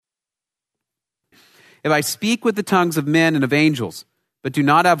If I speak with the tongues of men and of angels, but do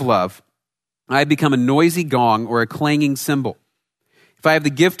not have love, I have become a noisy gong or a clanging cymbal. If I have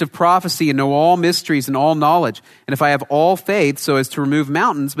the gift of prophecy and know all mysteries and all knowledge, and if I have all faith so as to remove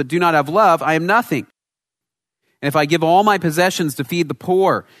mountains, but do not have love, I am nothing. And if I give all my possessions to feed the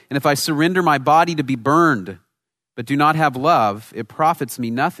poor, and if I surrender my body to be burned, but do not have love, it profits me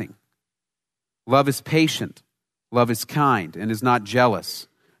nothing. Love is patient, love is kind, and is not jealous.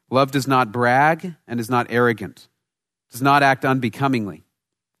 Love does not brag and is not arrogant, does not act unbecomingly.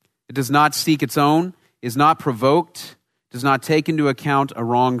 It does not seek its own, is not provoked, does not take into account a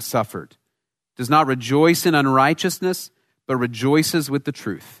wrong suffered, does not rejoice in unrighteousness, but rejoices with the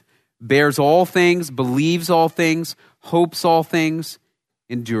truth, bears all things, believes all things, hopes all things,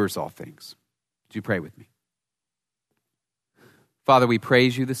 endures all things. Would you pray with me? Father, we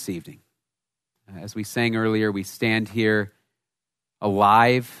praise you this evening. As we sang earlier, we stand here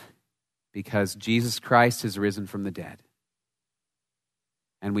alive because Jesus Christ has risen from the dead.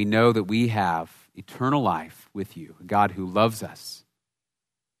 And we know that we have eternal life with you, a God who loves us,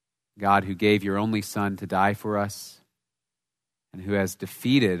 a God who gave your only Son to die for us, and who has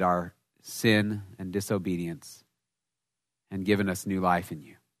defeated our sin and disobedience and given us new life in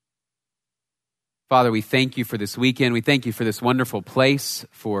you. Father, we thank you for this weekend. We thank you for this wonderful place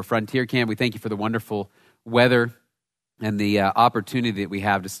for Frontier Camp. We thank you for the wonderful weather and the opportunity that we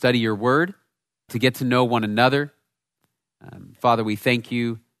have to study your word, to get to know one another. Father, we thank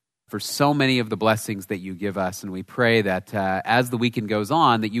you for so many of the blessings that you give us, and we pray that as the weekend goes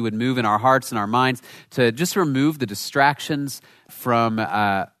on, that you would move in our hearts and our minds to just remove the distractions from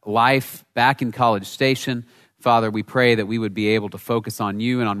life back in College Station. Father, we pray that we would be able to focus on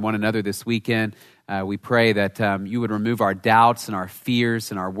you and on one another this weekend. We pray that you would remove our doubts and our fears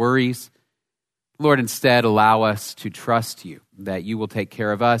and our worries. Lord, instead, allow us to trust you, that you will take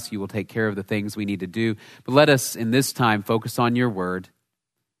care of us, you will take care of the things we need to do. But let us, in this time, focus on your word.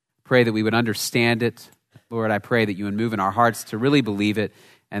 Pray that we would understand it. Lord, I pray that you would move in our hearts to really believe it,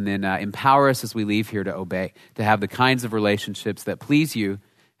 and then empower us as we leave here to obey, to have the kinds of relationships that please you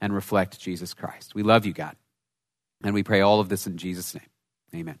and reflect Jesus Christ. We love you, God, and we pray all of this in Jesus' name.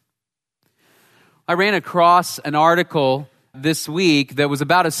 Amen. I ran across an article this week that was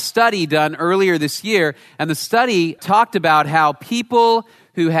about a study done earlier this year, and the study talked about how people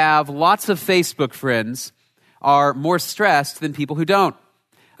who have lots of Facebook friends are more stressed than people who don't.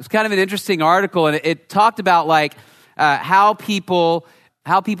 It was kind of an interesting article, and it talked about how people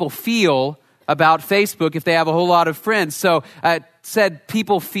feel about Facebook if they have a whole lot of friends. So it said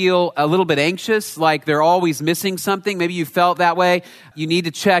people feel a little bit anxious, like they're always missing something. Maybe you felt that way. You need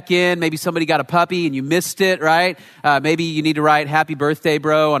to check in. Maybe somebody got a puppy and you missed it, right? Maybe you need to write "Happy Birthday,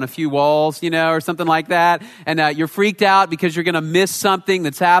 Bro" on a few walls, or something like that. And you're freaked out because you're going to miss something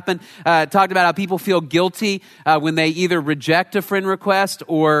that's happened. Talked about how people feel guilty when they either reject a friend request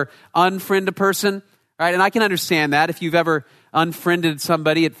or unfriend a person, right? And I can understand that. If you've ever unfriended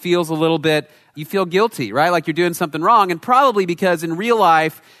somebody, it feels a little bit, you feel guilty, right? Like you're doing something wrong. And probably because in real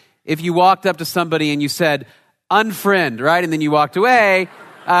life, if you walked up to somebody and you said, "Unfriend," right? And then you walked away,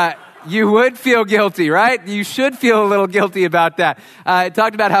 you would feel guilty, right? You should feel a little guilty about that. It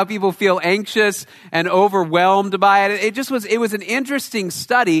talked about how people feel anxious and overwhelmed by it. It was an interesting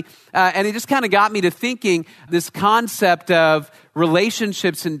study, and it just kind of got me to thinking this concept of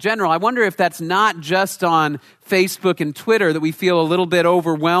relationships in general. I wonder if that's not just on Facebook and Twitter that we feel a little bit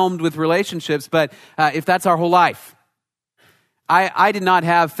overwhelmed with relationships, but if that's our whole life. I did not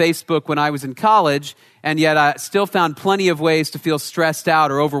have Facebook when I was in college, and yet I still found plenty of ways to feel stressed out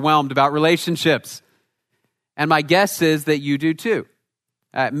or overwhelmed about relationships. And my guess is that you do too.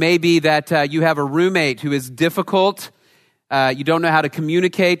 Maybe that you have a roommate who is difficult. You don't know how to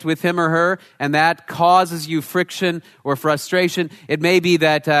communicate with him or her, and that causes you friction or frustration. It may be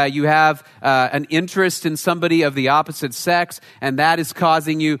that you have an interest in somebody of the opposite sex, and that is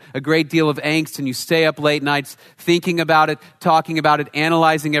causing you a great deal of angst, and you stay up late nights thinking about it, talking about it,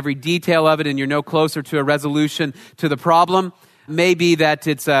 analyzing every detail of it, and you're no closer to a resolution to the problem. Maybe that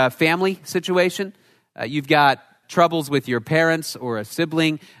it's a family situation. You've got troubles with your parents or a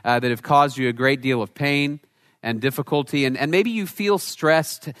sibling that have caused you a great deal of pain and difficulty, and maybe you feel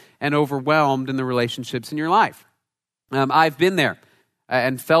stressed and overwhelmed in the relationships in your life. I've been there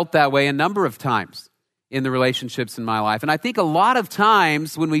and felt that way a number of times in the relationships in my life. And I think a lot of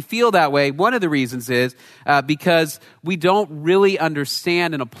times when we feel that way, one of the reasons is because we don't really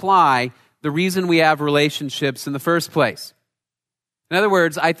understand and apply the reason we have relationships in the first place. In other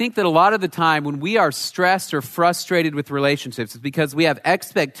words, I think that a lot of the time when we are stressed or frustrated with relationships, it's because we have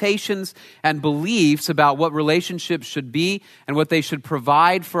expectations and beliefs about what relationships should be and what they should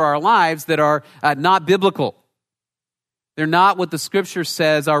provide for our lives that are not biblical. They're not what the Scripture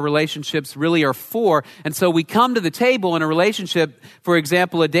says our relationships really are for. And so we come to the table in a relationship, for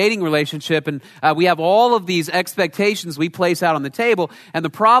example, a dating relationship, and we have all of these expectations we place out on the table, and the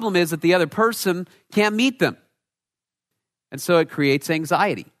problem is that the other person can't meet them. And so it creates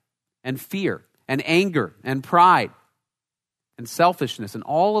anxiety and fear and anger and pride and selfishness and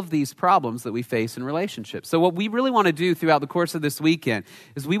all of these problems that we face in relationships. So what we really want to do throughout the course of this weekend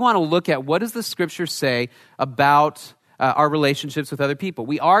is we want to look at what does the Scripture say about our relationships with other people.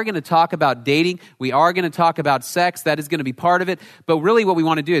 We are going to talk about dating. We are going to talk about sex. That is going to be part of it. But really what we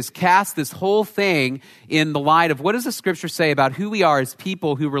want to do is cast this whole thing in the light of what does the Scripture say about who we are as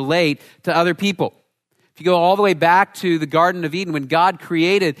people who relate to other people. If you go all the way back to the Garden of Eden, when God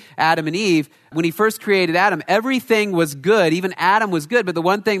created Adam and Eve, when he first created Adam, everything was good. Even Adam was good, but the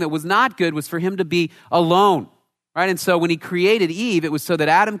one thing that was not good was for him to be alone. Right? And so when he created Eve, it was so that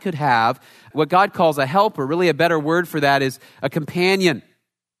Adam could have what God calls a helper. Really a better word for that is a companion.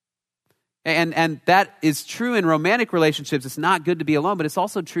 And that is true in romantic relationships. It's not good to be alone, but it's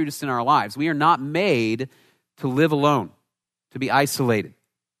also true just in our lives. We are not made to live alone, to be isolated.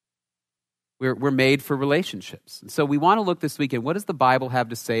 We're made for relationships. And so we want to look this weekend, what does the Bible have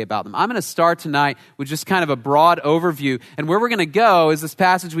to say about them? I'm going to start tonight with just kind of a broad overview. And where we're going to go is this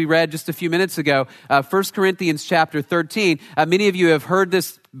passage we read just a few minutes ago, 1 Corinthians chapter 13. Many of you have heard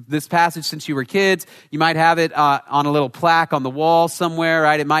this passage since you were kids. You might have it on a little plaque on the wall somewhere,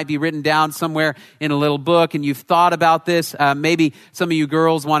 right? It might be written down somewhere in a little book, and you've thought about this. Maybe some of you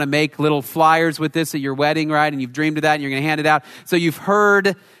girls want to make little flyers with this at your wedding, right? And you've dreamed of that, and you're going to hand it out. So you've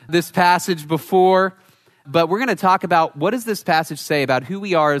heard this passage before, but we're going to talk about what does this passage say about who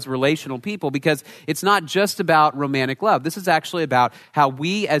we are as relational people, because it's not just about romantic love. This is actually about how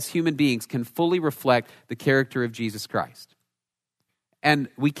we as human beings can fully reflect the character of Jesus Christ. And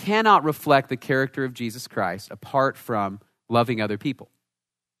we cannot reflect the character of Jesus Christ apart from loving other people.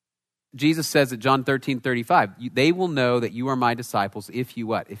 Jesus says at John 13:35, they will know that you are my disciples if you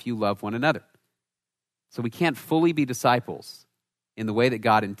what? If you love one another. So we can't fully be disciples in the way that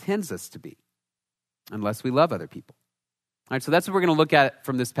God intends us to be unless we love other people. All right, so that's what we're going to look at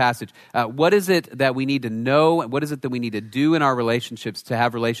from this passage. What is it that we need to know? What is it that we need to do in our relationships to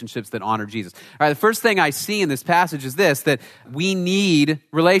have relationships that honor Jesus? All right, the first thing I see in this passage is this, that we need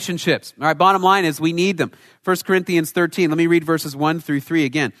relationships. All right, bottom line is we need them. 1 Corinthians 13, let me read verses 1 through 3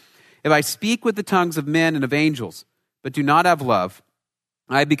 again. If I speak with the tongues of men and of angels, but do not have love,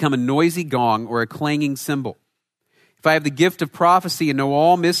 I have become a noisy gong or a clanging cymbal. If I have the gift of prophecy and know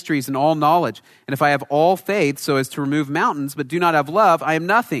all mysteries and all knowledge, and if I have all faith so as to remove mountains, but do not have love, I am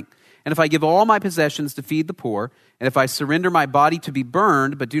nothing. And if I give all my possessions to feed the poor, and if I surrender my body to be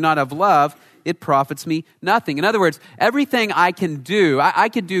burned, but do not have love, it profits me nothing. In other words, everything I can do, I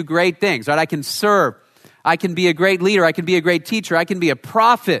can do great things, right? I can serve. I can be a great leader. I can be a great teacher. I can be a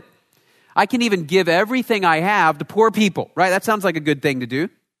prophet. I can even give everything I have to poor people, right? That sounds like a good thing to do.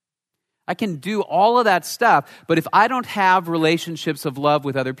 I can do all of that stuff, but if I don't have relationships of love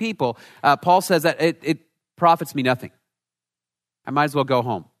with other people, Paul says that it profits me nothing. I might as well go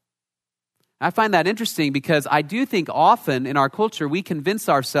home. I find that interesting because I do think often in our culture we convince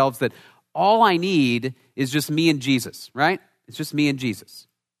ourselves that all I need is just me and Jesus, right? It's just me and Jesus.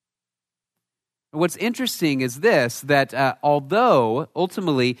 What's interesting is this, that although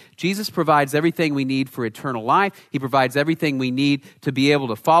ultimately Jesus provides everything we need for eternal life, he provides everything we need to be able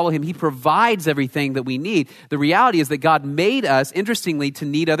to follow him, he provides everything that we need, the reality is that God made us, interestingly, to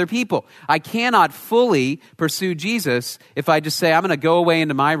need other people. I cannot fully pursue Jesus if I just say, I'm going to go away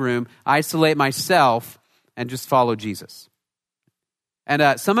into my room, isolate myself, and just follow Jesus.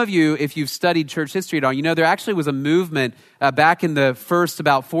 And some of you, if you've studied church history at all, you know there actually was a movement back in the first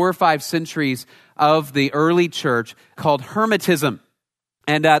about 4 or 5 centuries of the early church called Hermetism.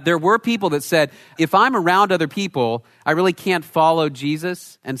 And there were people that said, if I'm around other people, I really can't follow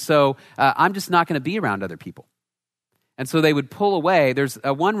Jesus, and so I'm just not going to be around other people. And so they would pull away. There's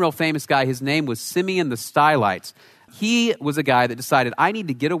one real famous guy, his name was Simeon the Stylites. He was a guy that decided, I need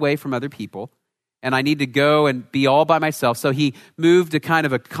to get away from other people, and I need to go and be all by myself. So he moved to kind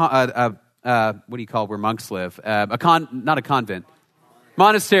of what do you call it where monks live? Not a convent.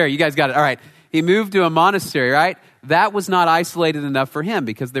 Monastery. You guys got it. All right. He moved to a monastery, right? That was not isolated enough for him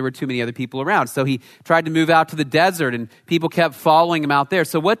because there were too many other people around. So he tried to move out to the desert and people kept following him out there.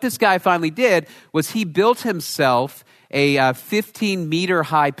 So what this guy finally did was he built himself a 15-meter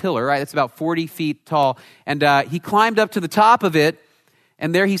high pillar, right? That's about 40 feet tall. And he climbed up to the top of it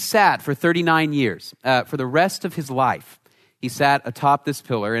And there he sat for 39 years. For the rest of his life, he sat atop this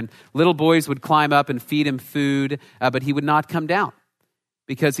pillar, and little boys would climb up and feed him food, but he would not come down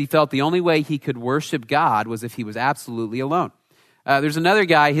because he felt the only way he could worship God was if he was absolutely alone. There's another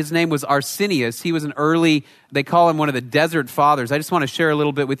guy, his name was Arsenius. He was an early, they call him one of the desert fathers. I just want to share a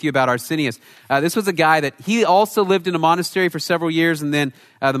little bit with you about Arsenius. This was a guy that he also lived in a monastery for several years, and then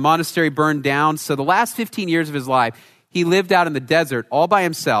the monastery burned down. So the last 15 years of his life, he lived out in the desert all by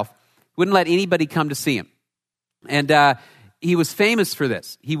himself, wouldn't let anybody come to see him. And he was famous for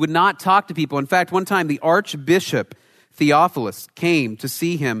this. He would not talk to people. In fact, one time the Archbishop Theophilus came to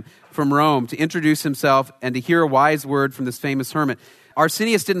see him from Rome to introduce himself and to hear a wise word from this famous hermit.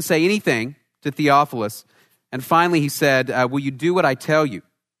 Arsenius didn't say anything to Theophilus, and finally he said, will you do what I tell you?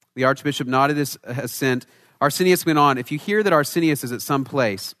 The Archbishop nodded his assent. Arsenius went on, if you hear that Arsenius is at some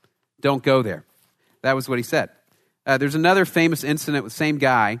place, don't go there. That was what he said. There's another famous incident with the same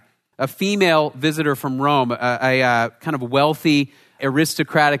guy, a female visitor from Rome, a kind of wealthy,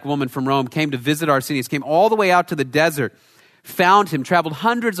 aristocratic woman from Rome came to visit Arsenius, came all the way out to the desert, found him, traveled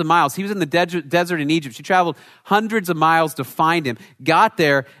hundreds of miles. He was in the desert in Egypt. She traveled hundreds of miles to find him, got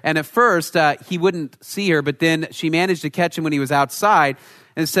there, and at first he wouldn't see her, but then she managed to catch him when he was outside,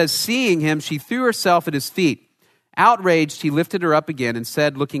 and it says, seeing him, she threw herself at his feet. Outraged, he lifted her up again and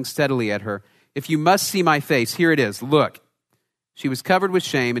said, looking steadily at her, if you must see my face, here it is, look. She was covered with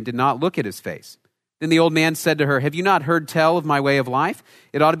shame and did not look at his face. Then the old man said to her, have you not heard tell of my way of life?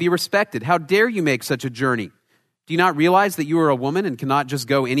 It ought to be respected. How dare you make such a journey? Do you not realize that you are a woman and cannot just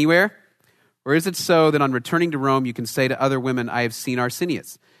go anywhere? Or is it so that on returning to Rome you can say to other women, I have seen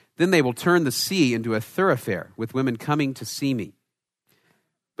Arsenius? Then they will turn the sea into a thoroughfare with women coming to see me.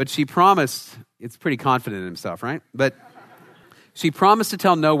 But she promised, it's pretty confident in himself, right? But she promised to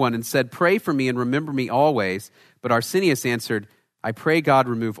tell no one and said, pray for me and remember me always. But Arsenius answered, I pray God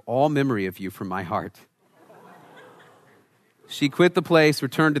remove all memory of you from my heart. She quit the place,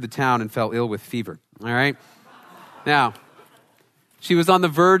 returned to the town, and fell ill with fever. All right? Now, she was on the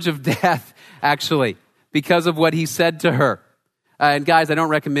verge of death, actually, because of what he said to her. And guys, I don't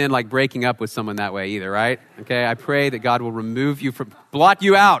recommend breaking up with someone that way either, right? Okay, I pray that God will remove you blot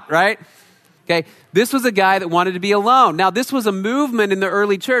you out, right? Okay, this was a guy that wanted to be alone. Now, this was a movement in the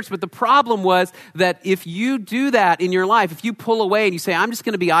early church, but the problem was that if you do that in your life, if you pull away and you say, I'm just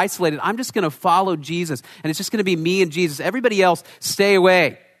going to be isolated, I'm just going to follow Jesus, and it's just going to be me and Jesus, everybody else, stay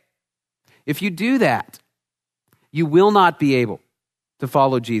away. If you do that, you will not be able to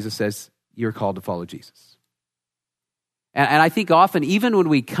follow Jesus as you're called to follow Jesus. And I think often, even when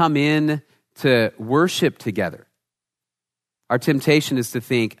we come in to worship together, our temptation is to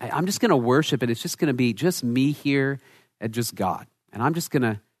think, I'm just going to worship and it's just going to be just me here and just God. And I'm just going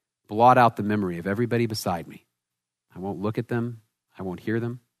to blot out the memory of everybody beside me. I won't look at them. I won't hear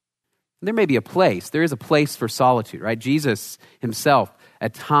them. And there may be a place. There is a place for solitude, right? Jesus himself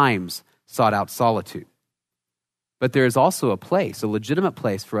at times sought out solitude. But there is also a place, a legitimate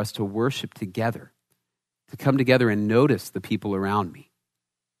place for us to worship together, to come together and notice the people around me,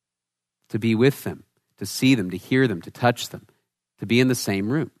 to be with them, to see them, to hear them, to touch them, to be in the same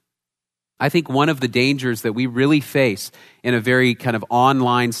room. I think one of the dangers that we really face in a very kind of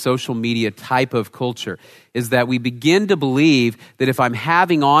online social media type of culture is that we begin to believe that if I'm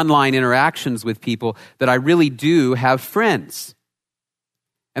having online interactions with people, that I really do have friends.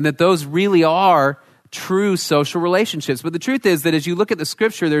 And that those really are true social relationships. But the truth is that as you look at the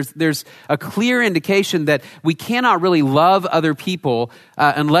scripture, there's a clear indication that we cannot really love other people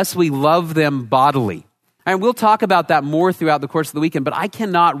unless we love them bodily. And we'll talk about that more throughout the course of the weekend, but I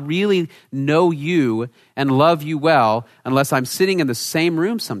cannot really know you and love you well unless I'm sitting in the same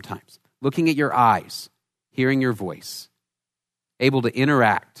room sometimes, looking at your eyes, hearing your voice, able to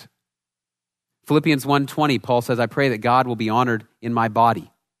interact. Philippians 1:20, Paul says, I pray that God will be honored in my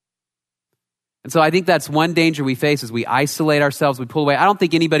body. And so I think that's one danger we face as we isolate ourselves, we pull away. I don't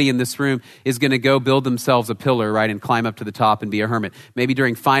think anybody in this room is going to go build themselves a pillar, right, and climb up to the top and be a hermit. Maybe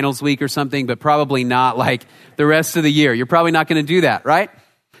during finals week or something, but probably not like the rest of the year. You're probably not going to do that, right?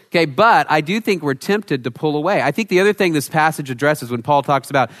 Okay, but I do think we're tempted to pull away. I think the other thing this passage addresses when Paul talks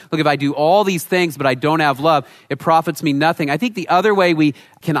about, look, if I do all these things but I don't have love, it profits me nothing. I think the other way we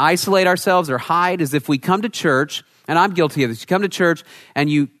can isolate ourselves or hide is if we come to church, and I'm guilty of this. You come to church and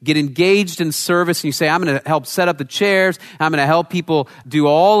you get engaged in service and you say, I'm going to help set up the chairs. I'm going to help people do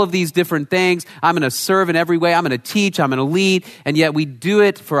all of these different things. I'm going to serve in every way. I'm going to teach. I'm going to lead. And yet we do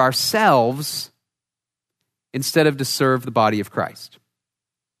it for ourselves instead of to serve the body of Christ.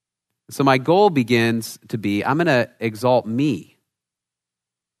 So my goal begins to be, I'm going to exalt me.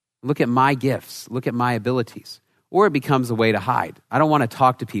 Look at my gifts. Look at my abilities. or it becomes a way to hide. I don't want to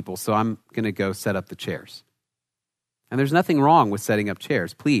talk to people, so I'm going to go set up the chairs. And there's nothing wrong with setting up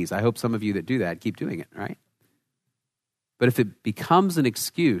chairs. Please, I hope some of you that do that keep doing it, right? But if it becomes an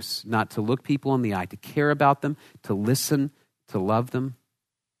excuse not to look people in the eye, to care about them, to listen, to love them,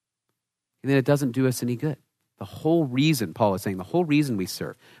 then it doesn't do us any good. The whole reason, Paul is saying, the whole reason we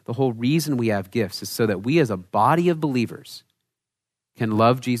serve, the whole reason we have gifts is so that we as a body of believers can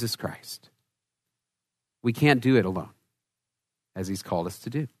love Jesus Christ. We can't do it alone, as he's called us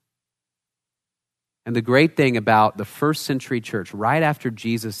to do. And the great thing about the first century church, right after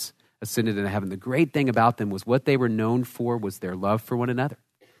Jesus ascended into heaven, the great thing about them was what they were known for was their love for one another,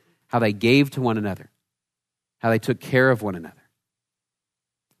 how they gave to one another, how they took care of one another.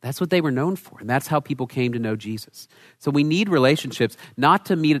 That's what they were known for, and that's how people came to know Jesus. So we need relationships not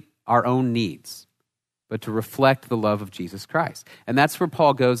to meet our own needs, but to reflect the love of Jesus Christ. And that's where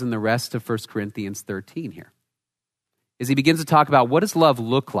Paul goes in the rest of 1 Corinthians 13 here, is he begins to talk about what does love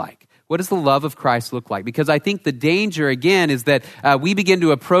look like? What does the love of Christ look like? Because I think the danger, again, is that we begin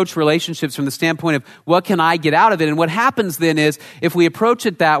to approach relationships from the standpoint of what can I get out of it? And what happens then is if we approach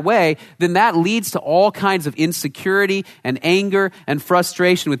it that way, then that leads to all kinds of insecurity and anger and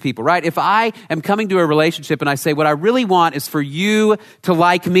frustration with people, right? If I am coming to a relationship and I say, what I really want is for you to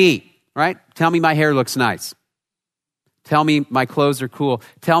like me, right? Tell me my hair looks nice. Tell me my clothes are cool.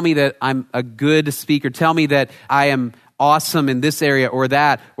 Tell me that I'm a good speaker. Tell me that I am awesome in this area or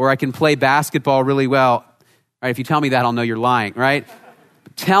that, or I can play basketball really well. Right? If you tell me that, I'll know you're lying, right?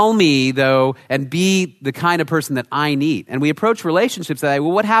 Tell me, though, and be the kind of person that I need. And we approach relationships that way.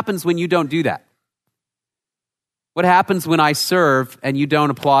 Well, what happens when you don't do that? What happens when I serve and you don't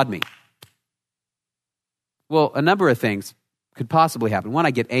applaud me? Well, a number of things could possibly happen. One,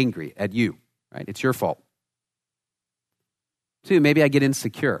 I get angry at you, right? It's your fault. Two, maybe I get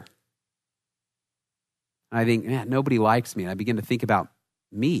insecure. I think, man, nobody likes me. And I begin to think about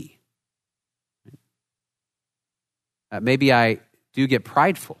me. Maybe I do get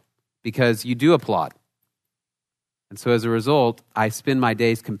prideful because you do applaud. And so as a result, I spend my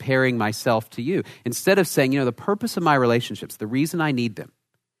days comparing myself to you. Instead of saying, the purpose of my relationships, the reason I need them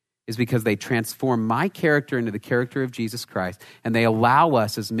is because they transform my character into the character of Jesus Christ, and they allow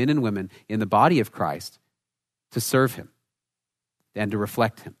us as men and women in the body of Christ to serve him and to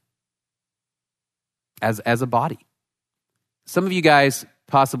reflect him. As a body. Some of you guys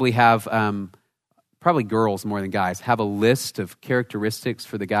possibly have, probably girls more than guys, have a list of characteristics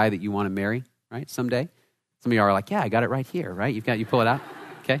for the guy that you want to marry, right, someday. Some of you are like, yeah, I got it right here, right? You pull it out,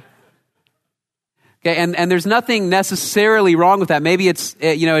 okay? Okay, and there's nothing necessarily wrong with that. Maybe it's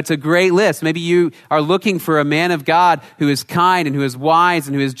a great list. Maybe you are looking for a man of God who is kind and who is wise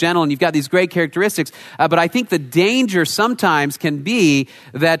and who is gentle, and you've got these great characteristics. But I think the danger sometimes can be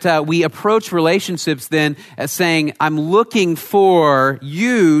that we approach relationships then as saying, I'm looking for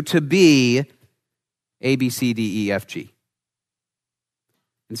you to be A, B, C, D, E, F, G.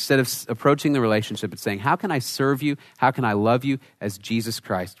 Instead of approaching the relationship, it's saying, how can I serve you? How can I love you as Jesus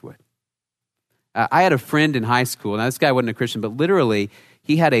Christ would? I had a friend in high school. Now, this guy wasn't a Christian, but literally,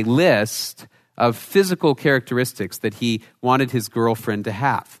 he had a list of physical characteristics that he wanted his girlfriend to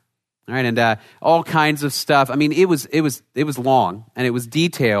have. All right, and all kinds of stuff. I mean, it was long and it was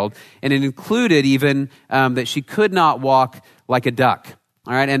detailed, and it included even that she could not walk like a duck.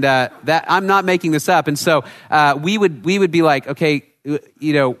 All right, and that I'm not making this up. And so we would be like, okay,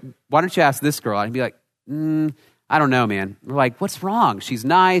 why don't you ask this girl? I'd be like, I don't know, man. We're like, what's wrong? She's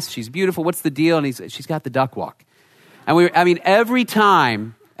nice. She's beautiful. What's the deal? And she's got the duck walk. And every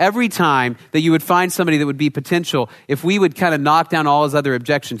time that you would find somebody that would be potential, if we would kind of knock down all his other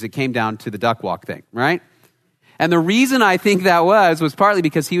objections, it came down to the duck walk thing, right? And the reason I think that was partly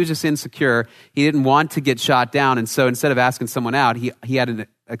because he was just insecure. He didn't want to get shot down. And so instead of asking someone out, he had an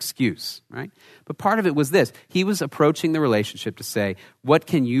excuse, right? But part of it was this. He was approaching the relationship to say, what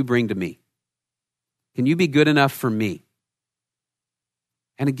can you bring to me? Can you be good enough for me?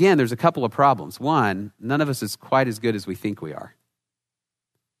 And again, there's a couple of problems. One, none of us is quite as good as we think we are.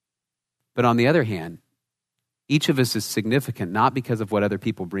 But on the other hand, each of us is significant not because of what other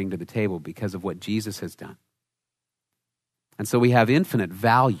people bring to the table, because of what Jesus has done. And so we have infinite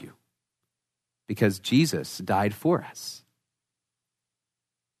value because Jesus died for us.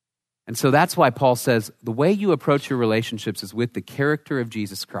 And so that's why Paul says the way you approach your relationships is with the character of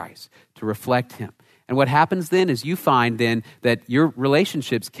Jesus Christ, to reflect him. And what happens then is you find then that your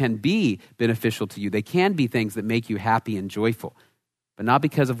relationships can be beneficial to you. They can be things that make you happy and joyful, but not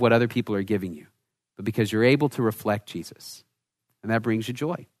because of what other people are giving you, but because you're able to reflect Jesus. And that brings you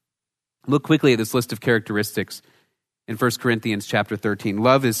joy. Look quickly at this list of characteristics in 1 Corinthians chapter 13.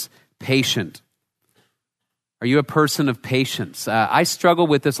 Love is patient. Are you a person of patience? I struggle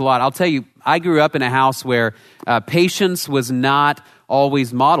with this a lot. I'll tell you, I grew up in a house where patience was not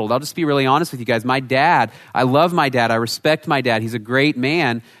always modeled. I'll just be really honest with you guys. My dad, I love my dad. I respect my dad. He's a great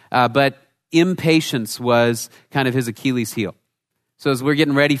man, but impatience was kind of his Achilles heel. So as we're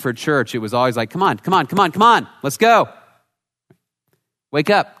getting ready for church, it was always like, come on, let's go.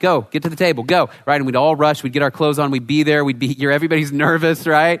 Wake up, go, get to the table, go, right? And we'd all rush, we'd get our clothes on, we'd be there, we'd be here, everybody's nervous,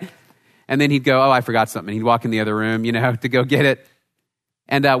 right? And then he'd go, oh, I forgot something. He'd walk in the other room, to go get it.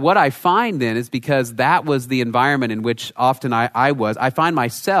 And what I find then is because that was the environment in which often I find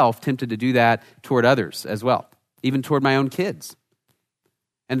myself tempted to do that toward others as well, even toward my own kids.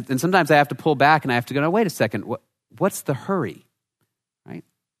 And sometimes I have to pull back and I have to go, no, wait a second, what's the hurry, right?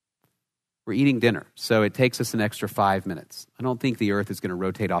 We're eating dinner, so it takes us an extra 5 minutes. I don't think the earth is going to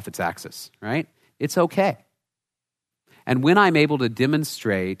rotate off its axis, right? It's okay. And when I'm able to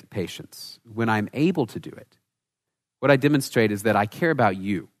demonstrate patience, when I'm able to do it, what I demonstrate is that I care about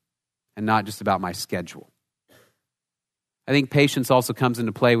you and not just about my schedule. I think patience also comes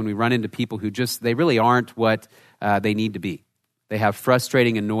into play when we run into people who they really aren't what they need to be. They have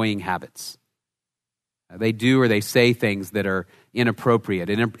frustrating, annoying habits. They do or they say things that are inappropriate,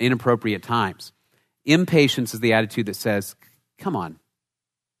 in inappropriate times. Impatience is the attitude that says, come on,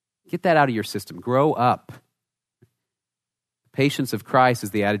 get that out of your system, grow up. Patience of Christ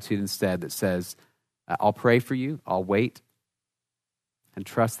is the attitude instead that says, I'll pray for you, I'll wait, and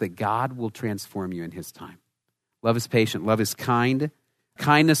trust that God will transform you in his time. Love is patient, love is kind.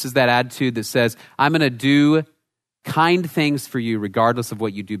 Kindness is that attitude that says, I'm going to do kind things for you regardless of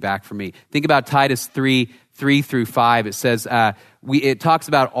what you do back for me. Think about Titus 3:3-5. It says, it talks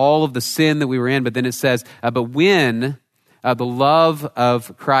about all of the sin that we were in, but then it says, but when the love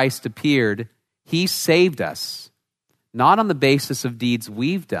of Christ appeared, he saved us, not on the basis of deeds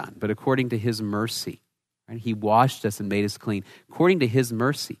we've done, but according to his mercy. Right? He washed us and made us clean. According to his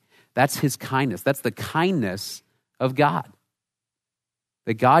mercy. That's his kindness. That's the kindness of God.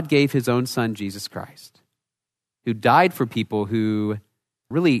 That God gave his own son, Jesus Christ, who died for people who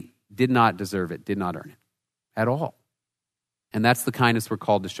really did not deserve it, did not earn it at all. And that's the kindness we're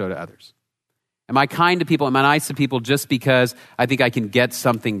called to show to others. Am I kind to people? Am I nice to people just because I think I can get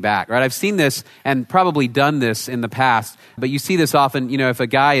something back, right? I've seen this and probably done this in the past, but you see this often, if a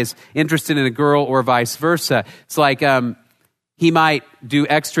guy is interested in a girl or vice versa, it's like he might do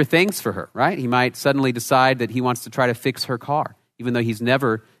extra things for her, right? He might suddenly decide that he wants to try to fix her car, even though he's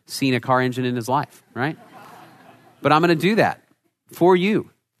never seen a car engine in his life, right? But I'm going to do that for you.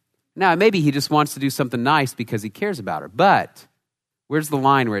 Now, maybe he just wants to do something nice because he cares about her, but where's the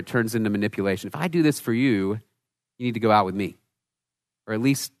line where it turns into manipulation? If I do this for you, you need to go out with me. Or at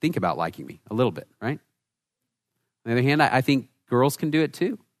least think about liking me a little bit, right? On the other hand, I think girls can do it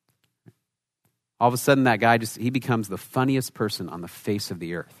too. All of a sudden, that guy he becomes the funniest person on the face of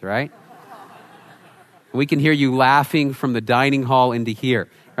the earth, right? We can hear you laughing from the dining hall into here,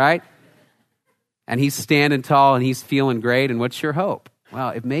 right? And he's standing tall and he's feeling great. And what's your hope?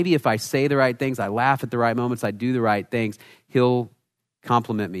 Well, if I say the right things, I laugh at the right moments, I do the right things, he'll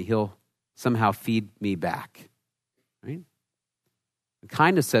compliment me. He'll somehow feed me back, right?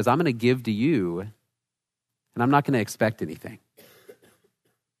 Kindness says, I'm going to give to you, and I'm not going to expect anything.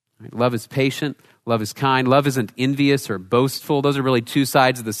 Right? Love is patient. Love is kind. Love isn't envious or boastful. Those are really two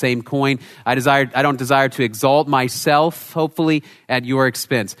sides of the same coin. I don't desire to exalt myself, hopefully, at your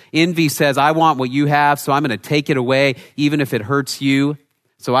expense. Envy says, I want what you have, so I'm going to take it away, even if it hurts you,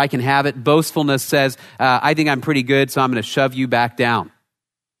 so I can have it. Boastfulness says, I think I'm pretty good, so I'm going to shove you back down.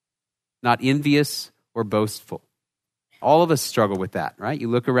 Not envious or boastful. All of us struggle with that, right? You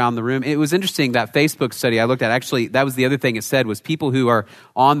look around the room. It was interesting, that Facebook study I looked at, actually, that was the other thing it said, was people who are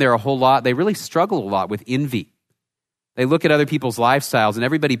on there a whole lot, they really struggle a lot with envy. They look at other people's lifestyles, and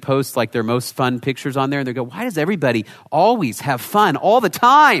everybody posts like their most fun pictures on there, and they go, why does everybody always have fun all the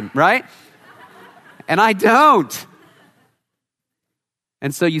time, right? And I don't.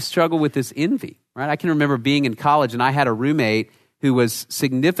 And so you struggle with this envy, right? I can remember being in college, and I had a roommate who was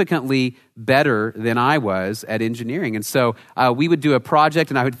significantly better than I was at engineering. And so we would do a project,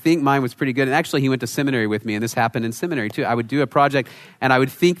 and I would think mine was pretty good. And actually, he went to seminary with me, and this happened in seminary too. I would do a project, and I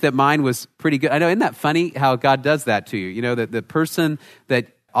would think that mine was pretty good. I know, isn't that funny how God does that to you? You know, that the person that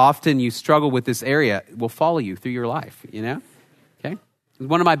often you struggle with this area will follow you through your life, Okay? He's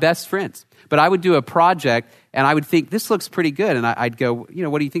one of my best friends. But I would do a project, and I would think, this looks pretty good. And I'd go,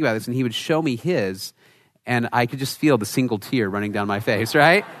 what do you think about this? And he would show me his, and I could just feel the single tear running down my face,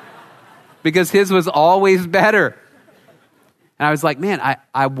 right? Because his was always better. And I was like, man,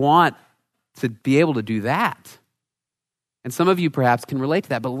 I want to be able to do that. And some of you perhaps can relate to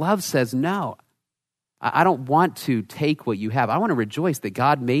that, but love says, no, I don't want to take what you have. I want to rejoice that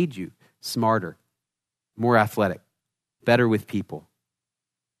God made you smarter, more athletic, better with people.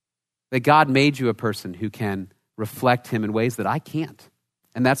 That God made you a person who can reflect him in ways that I can't.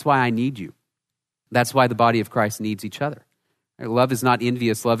 And that's why I need you. That's why the body of Christ needs each other. Love is not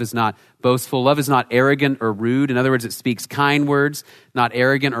envious. Love is not boastful. Love is not arrogant or rude. In other words, it speaks kind words, not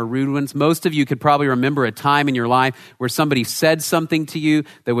arrogant or rude ones. Most of you could probably remember a time in your life where somebody said something to you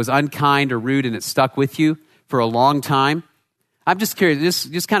that was unkind or rude and it stuck with you for a long time. I'm just curious,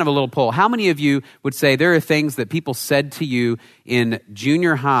 just kind of a little poll. How many of you would say there are things that people said to you in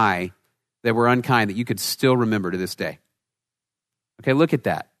junior high that were unkind that you could still remember to this day? Okay, look at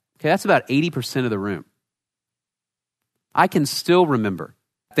that. Okay, that's about 80% of the room. I can still remember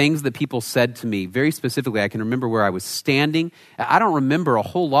things that people said to me very specifically. I can remember where I was standing. I don't remember a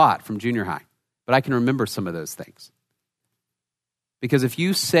whole lot from junior high, but I can remember some of those things. Because if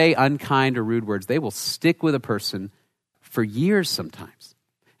you say unkind or rude words, they will stick with a person for years sometimes.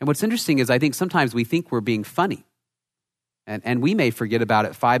 And what's interesting is I think sometimes we think we're being funny. And we may forget about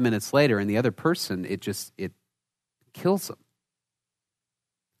it 5 minutes later, and the other person, it kills them.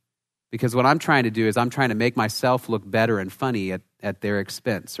 Because what I'm trying to do is I'm trying to make myself look better and funny at their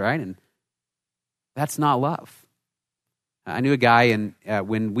expense, right? And that's not love. I knew a guy, and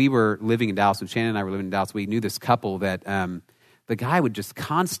when we were living in Dallas, when Shannon and I were living in Dallas, we knew this couple that the guy would just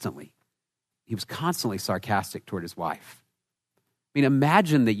he was constantly sarcastic toward his wife. I mean,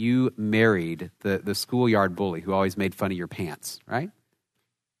 imagine that you married the schoolyard bully who always made fun of your pants, right?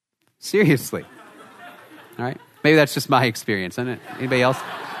 Seriously. All right? Maybe that's just my experience. Anybody else?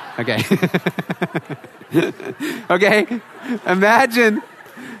 Okay. Okay. Imagine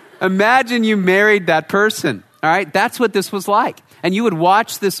you married that person. All right. That's what this was like. And you would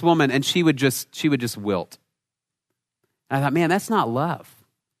watch this woman and she would just wilt. And I thought, man, that's not love.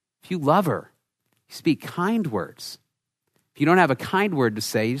 If you love her, you speak kind words. If you don't have a kind word to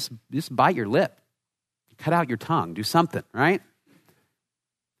say, just bite your lip. Cut out your tongue. Do something, right?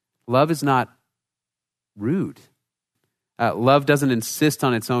 Love is not rude. Love doesn't insist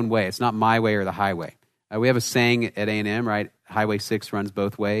on its own way. It's not my way or the highway. We have a saying at A&M, right? Highway 6 runs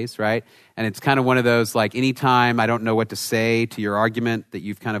both ways, right? And it's kind of one of those, like, anytime I don't know what to say to your argument that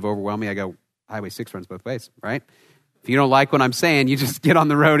you've kind of overwhelmed me, I go, Highway 6 runs both ways, right? If you don't like what I'm saying, you just get on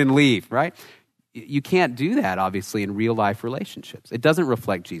the road and leave, right? You can't do that, obviously, in real-life relationships. It doesn't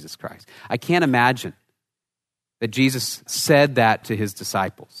reflect Jesus Christ. I can't imagine that Jesus said that to his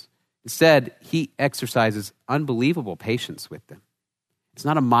disciples. Instead, he exercises unbelievable patience with them. It's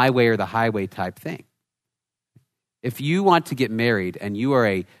not a my way or the highway type thing. If you want to get married and you are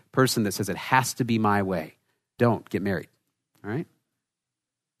a person that says it has to be my way, don't get married, all right?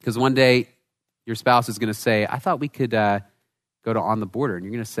 Because one day your spouse is going to say, I thought we could go to On the Border. And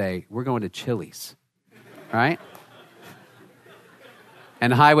you're going to say, we're going to Chili's, all right?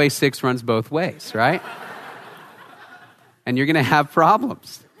 And Highway 6 runs both ways, right? And you're going to have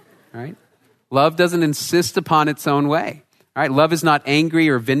problems. All right? Love doesn't insist upon its own way. All right? Love is not angry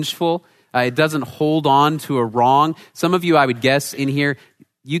or vengeful. It doesn't hold on to a wrong. Some of you, I would guess, in here,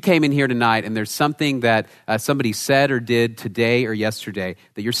 you came in here tonight and there's something that somebody said or did today or yesterday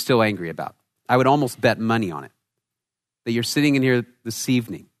that you're still angry about. I would almost bet money on it. That you're sitting in here this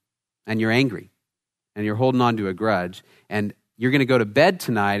evening and you're angry and you're holding on to a grudge and you're going to go to bed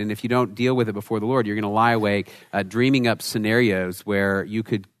tonight, and if you don't deal with it before the Lord, you're going to lie awake dreaming up scenarios where you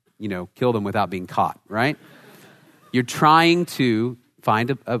could kill them without being caught, right? You're trying to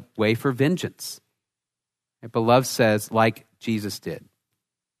find a way for vengeance. But love says, like Jesus did,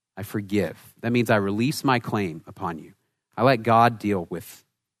 I forgive. That means I release my claim upon you. I let God deal with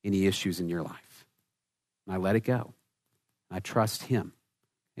any issues in your life. And I let it go. I trust him.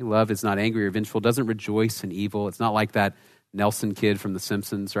 Love is not angry or vengeful, doesn't rejoice in evil. It's not like that Nelson kid from The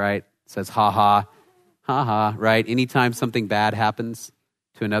Simpsons, right? It says, ha ha, right? Anytime something bad happens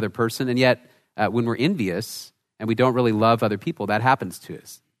to another person. And yet, when we're envious and we don't really love other people, that happens to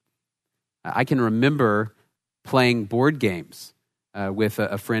us. I can remember playing board games with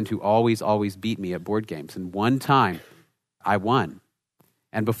a friend who always beat me at board games. And one time, I won.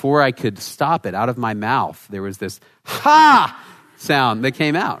 And before I could stop it, out of my mouth, there was this ha sound that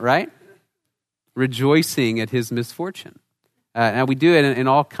came out, right? Rejoicing at his misfortune. And we do it in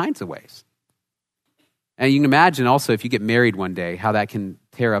all kinds of ways. And you can imagine also if you get married one day, how that can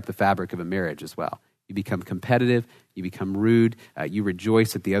tear up the fabric of a marriage as well. You become competitive, you become rude, you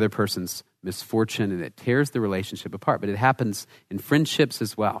rejoice at the other person's misfortune, and it tears the relationship apart. But it happens in friendships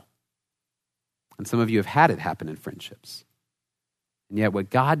as well. And some of you have had it happen in friendships. And yet what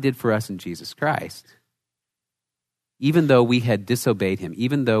God did for us in Jesus Christ, even though we had disobeyed him,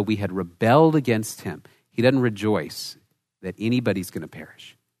 even though we had rebelled against him, he doesn't rejoice that anybody's going to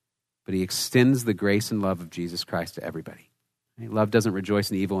perish, but he extends the grace and love of Jesus Christ to everybody. Love doesn't rejoice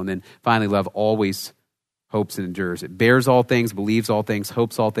in evil. And then finally, love always hopes and endures. It bears all things, believes all things,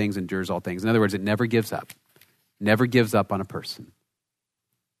 hopes all things, endures all things. In other words, it never gives up. Never gives up on a person.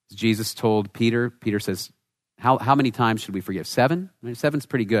 As Jesus told Peter, Peter says, how many times should we forgive? 7? I mean, 7's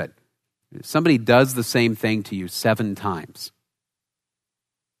pretty good. If somebody does the same thing to you 7 times,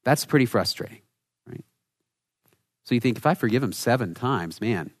 that's pretty frustrating, right? So you think, if I forgive him 7 times,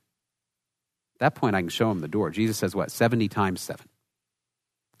 man, at that point I can show him the door. Jesus says what? 70 times 7.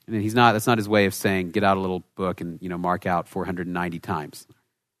 And then that's not his way of saying, get out a little book and, mark out 490 times.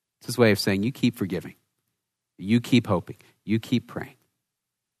 It's his way of saying, you keep forgiving. You keep hoping. You keep praying.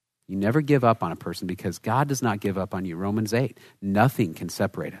 You never give up on a person because God does not give up on you. Romans 8, nothing can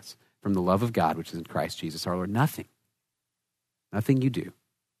separate us from the love of God, which is in Christ Jesus our Lord. Nothing. Nothing you do.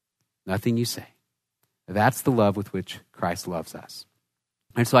 Nothing you say. That's the love with which Christ loves us.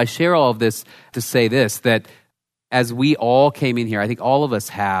 And so I share all of this to say this, that as we all came in here, I think all of us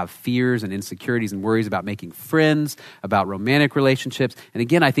have fears and insecurities and worries about making friends, about romantic relationships. And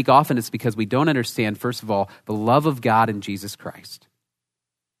again, I think often it's because we don't understand, first of all, the love of God in Jesus Christ,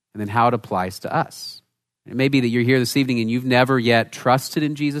 and then how it applies to us. It may be that you're here this evening and you've never yet trusted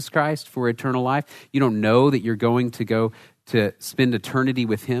in Jesus Christ for eternal life. You don't know that you're going to go to spend eternity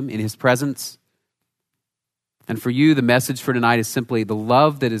with him in his presence. And for you, the message for tonight is simply the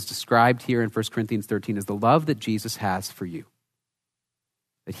love that is described here in 1 Corinthians 13 is the love that Jesus has for you.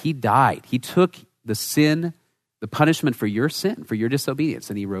 That he died. He took the sin, the punishment for your sin, for your disobedience,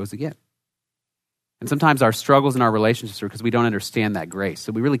 and he rose again. And sometimes our struggles in our relationships are because we don't understand that grace.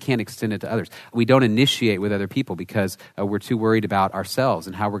 So we really can't extend it to others. We don't initiate with other people because we're too worried about ourselves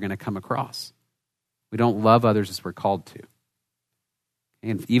and how we're going to come across. We don't love others as we're called to.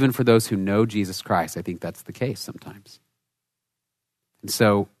 And even for those who know Jesus Christ, I think that's the case sometimes. And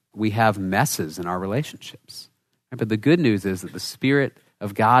so we have messes in our relationships. Right? But the good news is that the Spirit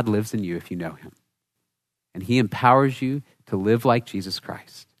of God lives in you if you know him. And he empowers you to live like Jesus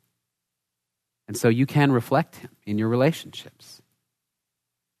Christ. And so you can reflect him in your relationships.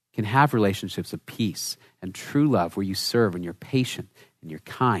 You can have relationships of peace and true love where you serve and you're patient and you're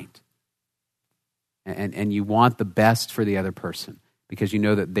kind. And you want the best for the other person because you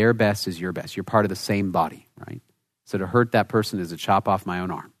know that their best is your best. You're part of the same body, right? So to hurt that person is to chop off my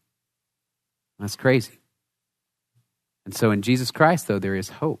own arm. That's crazy. And so in Jesus Christ, though, there is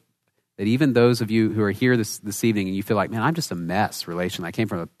hope. That even those of you who are here this evening and you feel like, man, I'm just a mess relationally. I came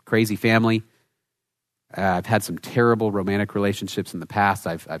from a crazy family. I've had some terrible romantic relationships in the past.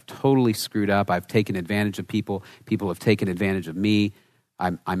 I've totally screwed up. I've taken advantage of people. People have taken advantage of me.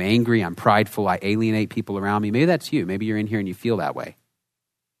 I'm angry. I'm prideful. I alienate people around me. Maybe that's you. Maybe you're in here and you feel that way.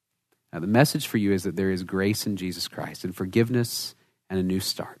 Now, the message for you is that there is grace in Jesus Christ and forgiveness and a new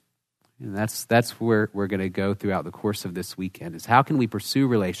start. And that's where we're going to go throughout the course of this weekend is how can we pursue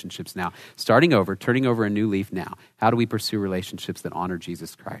relationships now, starting over, turning over a new leaf now. How do we pursue relationships that honor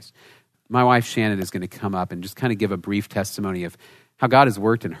Jesus Christ? My wife, Shannon, is going to come up and just kind of give a brief testimony of how God has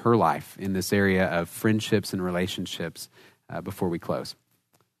worked in her life in this area of friendships and relationships before we close.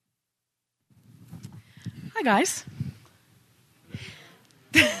 Hi, guys.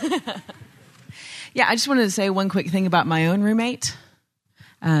 Yeah, I just wanted to say one quick thing about my own roommate.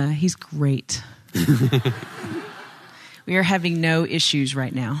 He's great. We are having no issues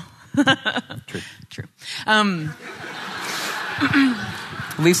right now. True.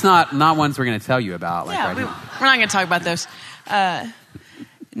 At least not ones we're going to tell you about. We're not going to talk about those.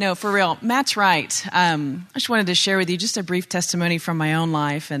 No, for real. Matt's right. I just wanted to share with you just a brief testimony from my own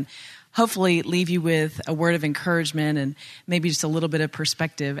life and hopefully leave you with a word of encouragement and maybe just a little bit of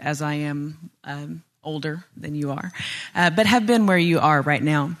perspective as I am older than you are, but have been where you are right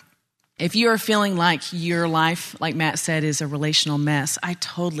now. If you are feeling like your life, like Matt said, is a relational mess, I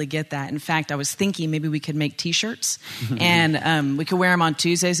totally get that. In fact, I was thinking maybe we could make T-shirts and we could wear them on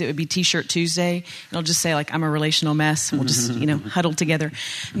Tuesdays. It would be T-shirt Tuesday. It'll just say like, I'm a relational mess. We'll just, huddle together.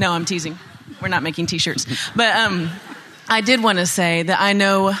 No, I'm teasing. We're not making T-shirts. But I did want to say that I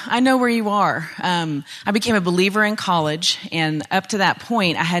know where you are. I became a believer in college, and up to that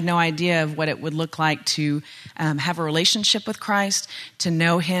point, I had no idea of what it would look like to have a relationship with Christ, to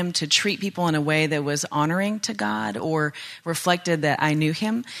know him, to treat people in a way that was honoring to God or reflected that I knew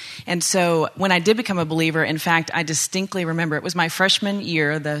him. And so when I did become a believer, in fact, I distinctly remember it was my freshman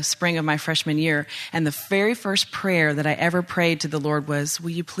year, the spring of my freshman year, and the very first prayer that I ever prayed to the Lord was, will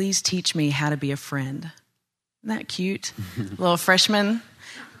you please teach me how to be a friend? Isn't that cute? Little freshman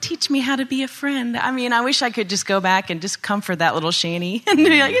teach me how to be a friend. I mean, I wish I could just go back and just comfort that little Shani and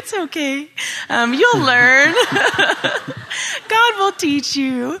be like, it's okay. You'll learn. God will teach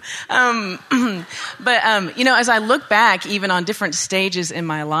you. But as I look back even on different stages in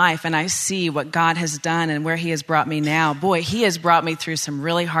my life and I see what God has done and where he has brought me now, boy, he has brought me through some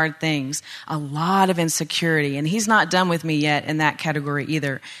really hard things, a lot of insecurity. And he's not done with me yet in that category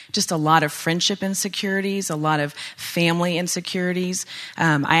either. Just a lot of friendship insecurities, a lot of family insecurities.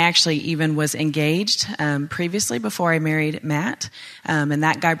 I actually even was engaged previously before I married Matt. And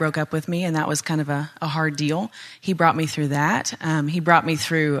that guy broke up with me, and that was kind of a hard deal. He brought me through that. He brought me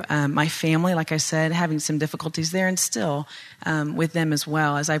through my family, like I said, having some difficulties there, and still with them as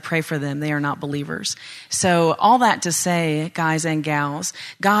well. As I pray for them, they are not believers. So all that to say, guys and gals,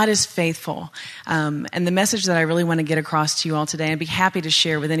 God is faithful. And the message that I really want to get across to you all today, I'd be happy to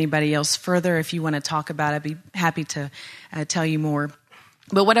share with anybody else further. If you want to talk about it, I'd be happy to tell you more.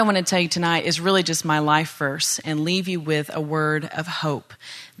 But what I want to tell you tonight is really just my life verse and leave you with a word of hope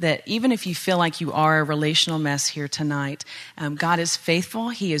that even if you feel like you are a relational mess here tonight, God is faithful,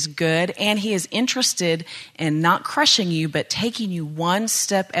 he is good, and he is interested in not crushing you, but taking you one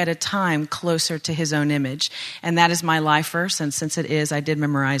step at a time closer to his own image. And that is my life verse, and since it is, I did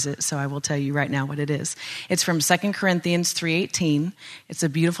memorize it, so I will tell you right now what it is. It's from 2 Corinthians 3:18. It's a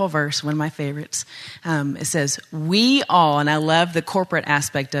beautiful verse, one of my favorites. It says, we all, and I love the corporate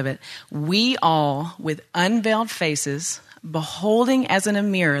aspect of it, we all with unveiled faces, beholding as in a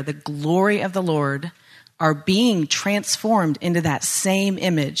mirror the glory of the Lord, are being transformed into that same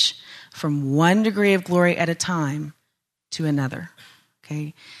image from one degree of glory at a time to another.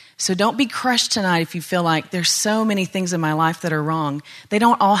 Okay? So don't be crushed tonight if you feel like there's so many things in my life that are wrong. They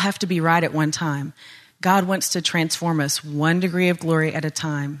don't all have to be right at one time. God wants to transform us one degree of glory at a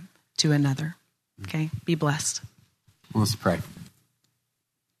time to another. Okay? Be blessed. Let's pray.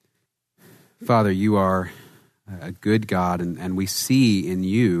 Father, you are a good God, and we see in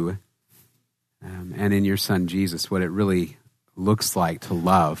you and in your Son Jesus what it really looks like to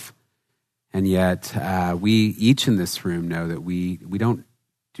love. And yet we each in this room know that we don't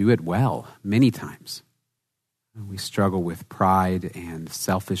do it well many times. We struggle with pride and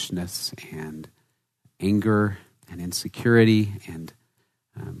selfishness and anger and insecurity and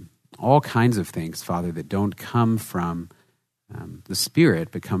all kinds of things, Father, that don't come from the Spirit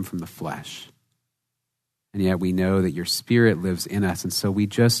but come from the flesh. And yet we know that your Spirit lives in us. And so we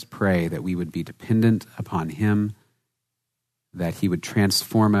just pray that we would be dependent upon him, that he would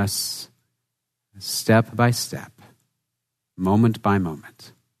transform us step by step, moment by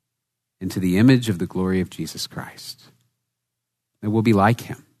moment, into the image of the glory of Jesus Christ. That we'll be like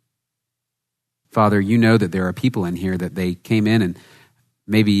him. Father, you know that there are people in here that they came in, and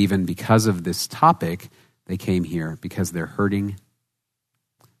maybe even because of this topic, they came here because they're hurting.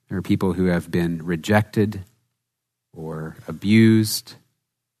 There are people who have been rejected or abused.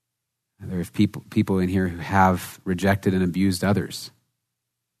 There are people in here who have rejected and abused others.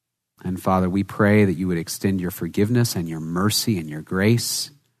 And Father, we pray that you would extend your forgiveness and your mercy and your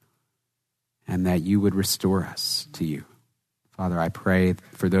grace, and that you would restore us to you. Father, I pray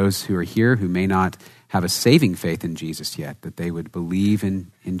for those who are here who may not have a saving faith in Jesus yet, that they would believe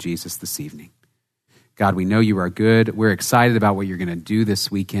in Jesus this evening. God, we know you are good. We're excited about what you're going to do this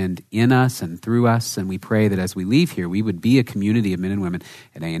weekend in us and through us. And we pray that as we leave here, we would be a community of men and women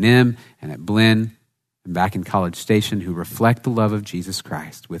at A&M and at Blinn and back in College Station who reflect the love of Jesus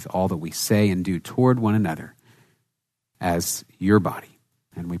Christ with all that we say and do toward one another as your body.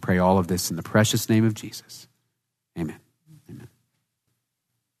 And we pray all of this in the precious name of Jesus. Amen.